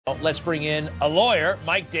Let's bring in a lawyer,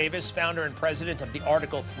 Mike Davis, founder and president of the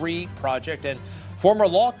Article 3 Project and former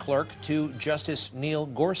law clerk to Justice Neil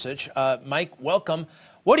Gorsuch. Mike, welcome.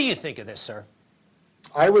 What do you think of this, sir?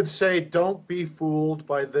 I would say don't be fooled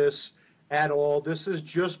by this at all. This is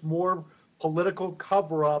just more political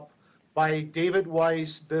cover-up by David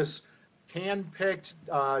Weiss, this handpicked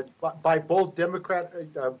by both Democrat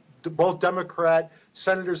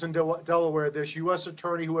senators in Delaware, this U.S.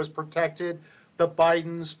 attorney who has protected the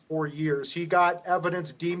Bidens for years. He got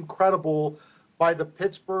evidence deemed credible by the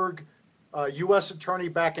Pittsburgh U.S. attorney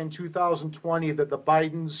back in 2020 that the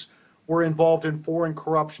Bidens were involved in foreign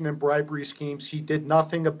corruption and bribery schemes. He did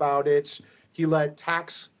nothing about it. He let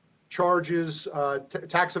tax charges,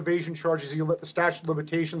 tax evasion charges, he let the statute of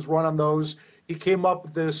limitations run on those. He came up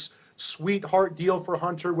with this sweetheart deal for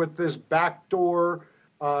Hunter with this backdoor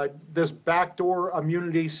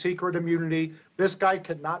immunity, secret immunity. This guy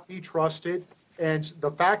could not be trusted. And the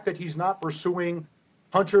fact that he's not pursuing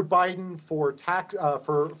Hunter Biden for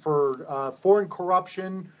foreign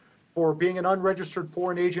corruption, for being an unregistered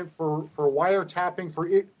foreign agent, for wiretapping,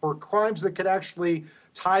 for crimes that could actually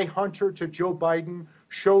tie Hunter to Joe Biden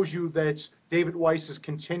shows you that David Weiss is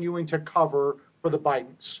continuing to cover for the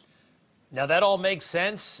Bidens. Now that all makes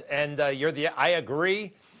sense, and I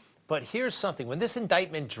agree. But here's something: when this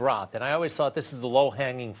indictment dropped, and I always thought this is the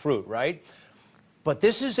low-hanging fruit, right? But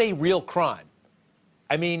this is a real crime.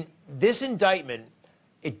 I mean, this indictment,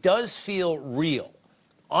 it does feel real.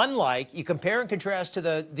 Unlike, you compare and contrast to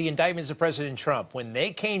the indictments of President Trump. When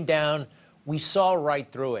they came down, we saw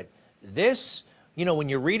right through it. This, you know, when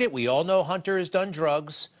you read it, we all know Hunter has done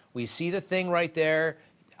drugs. We see the thing right there.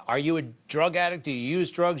 Are you a drug addict? Do you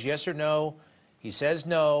use drugs? Yes or no? He says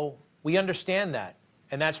no. We understand that.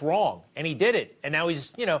 And that's wrong. And he did it. And now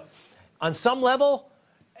he's, you know, on some level,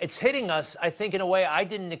 it's hitting us, I think, in a way I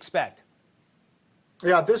didn't expect.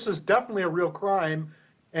 Yeah, this is definitely a real crime.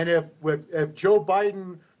 And if Joe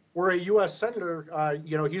Biden were a U.S. senator,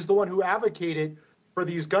 you know, he's the one who advocated for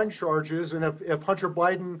these gun charges. And if Hunter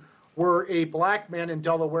Biden were a black man in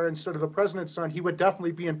Delaware instead of the president's son, he would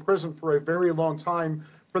definitely be in prison for a very long time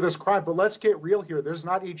for this crime. But let's get real here. There's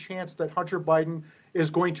not a chance that Hunter Biden is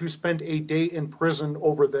going to spend a day in prison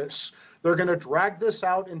over this. They're going to drag this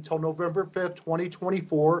out until November 5th,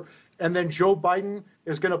 2024. And then Joe Biden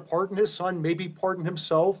is going to pardon his son, maybe pardon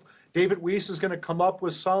himself. David Weiss is going to come up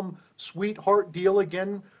with some sweetheart deal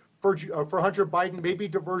again for Hunter Biden, maybe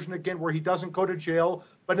diversion again where he doesn't go to jail.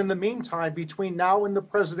 But in the meantime, between now and the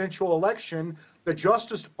presidential election, the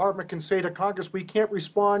Justice Department can say to Congress, we can't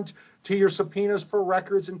respond to your subpoenas for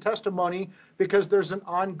records and testimony because there's an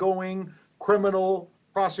ongoing criminal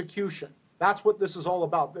prosecution. That's what this is all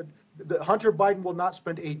about. That Hunter Biden will not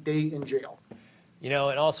spend a day in jail. You know,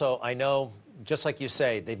 and also, I know, just like you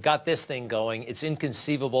say, they've got this thing going. It's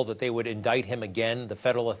inconceivable that they would indict him again, the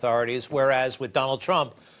federal authorities, whereas with Donald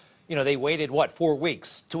Trump, you know, they waited, 4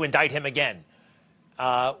 weeks to indict him again,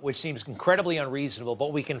 which seems incredibly unreasonable.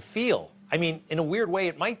 But we can feel, I mean, in a weird way,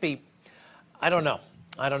 it might be, I don't know.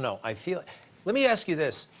 I feel, let me ask you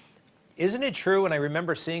this. Isn't it true, and I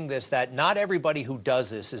remember seeing this, that not everybody who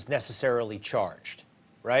does this is necessarily charged,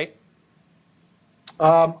 right?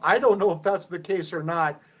 I don't know if that's the case or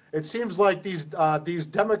not. It seems like these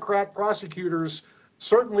Democrat prosecutors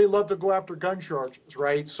certainly love to go after gun charges,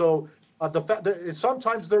 right? So the fact that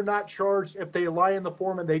sometimes they're not charged if they lie in the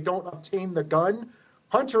form and they don't obtain the gun.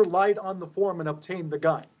 Hunter lied on the form and obtained the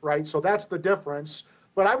gun, right? So that's the difference.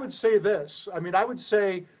 But I would say this. I mean, I would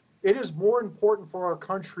say it is more important for our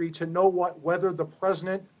country to know whether the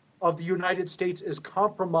president of the United States is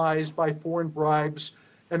compromised by foreign bribes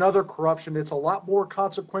and other corruption. It's a lot more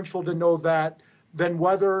consequential to know that than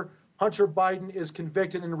whether Hunter Biden is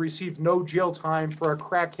convicted and received no jail time for a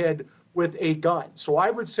crackhead with a gun. So I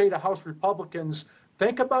would say to House Republicans,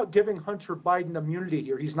 think about giving Hunter Biden immunity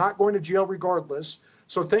here. He's not going to jail regardless.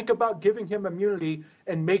 So think about giving him immunity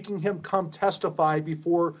and making him come testify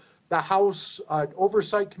before the House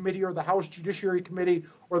Oversight Committee or the House Judiciary Committee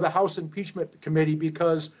or the House Impeachment Committee,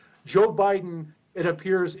 because Joe Biden, it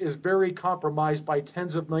appears, is very compromised by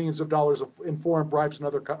tens of millions of dollars in foreign bribes and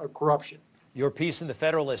other corruption. Your piece in the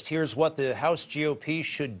Federalist, here's what the House GOP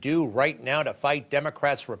should do right now to fight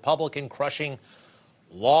Democrats' Republican-crushing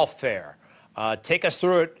lawfare. Take us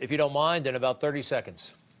through it, if you don't mind, in about 30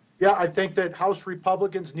 seconds. Yeah, I think that House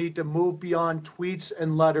Republicans need to move beyond tweets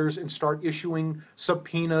and letters and start issuing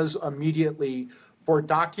subpoenas immediately for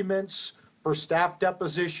documents, for staff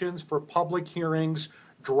depositions, for public hearings.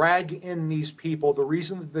 Drag in these people. The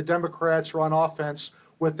reason that the Democrats are on offense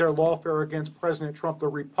with their lawfare against President Trump, the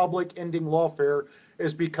Republic ending lawfare,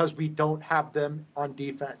 is because we don't have them on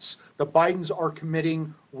defense. The Bidens are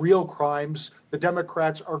committing real crimes. The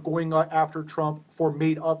Democrats are going after Trump for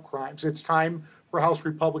made-up crimes. It's time for House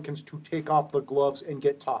Republicans to take off the gloves and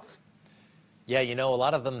get tough. Yeah, you know, a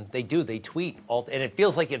lot of them, they do. They tweet, and it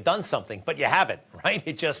feels like you've done something, but you haven't, right?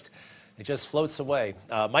 It just floats away.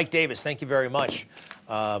 Mike Davis, thank you very much.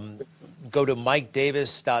 Go to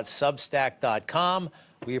mikedavis.substack.com.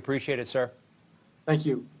 We appreciate it, sir. Thank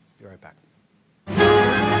you. Be right back.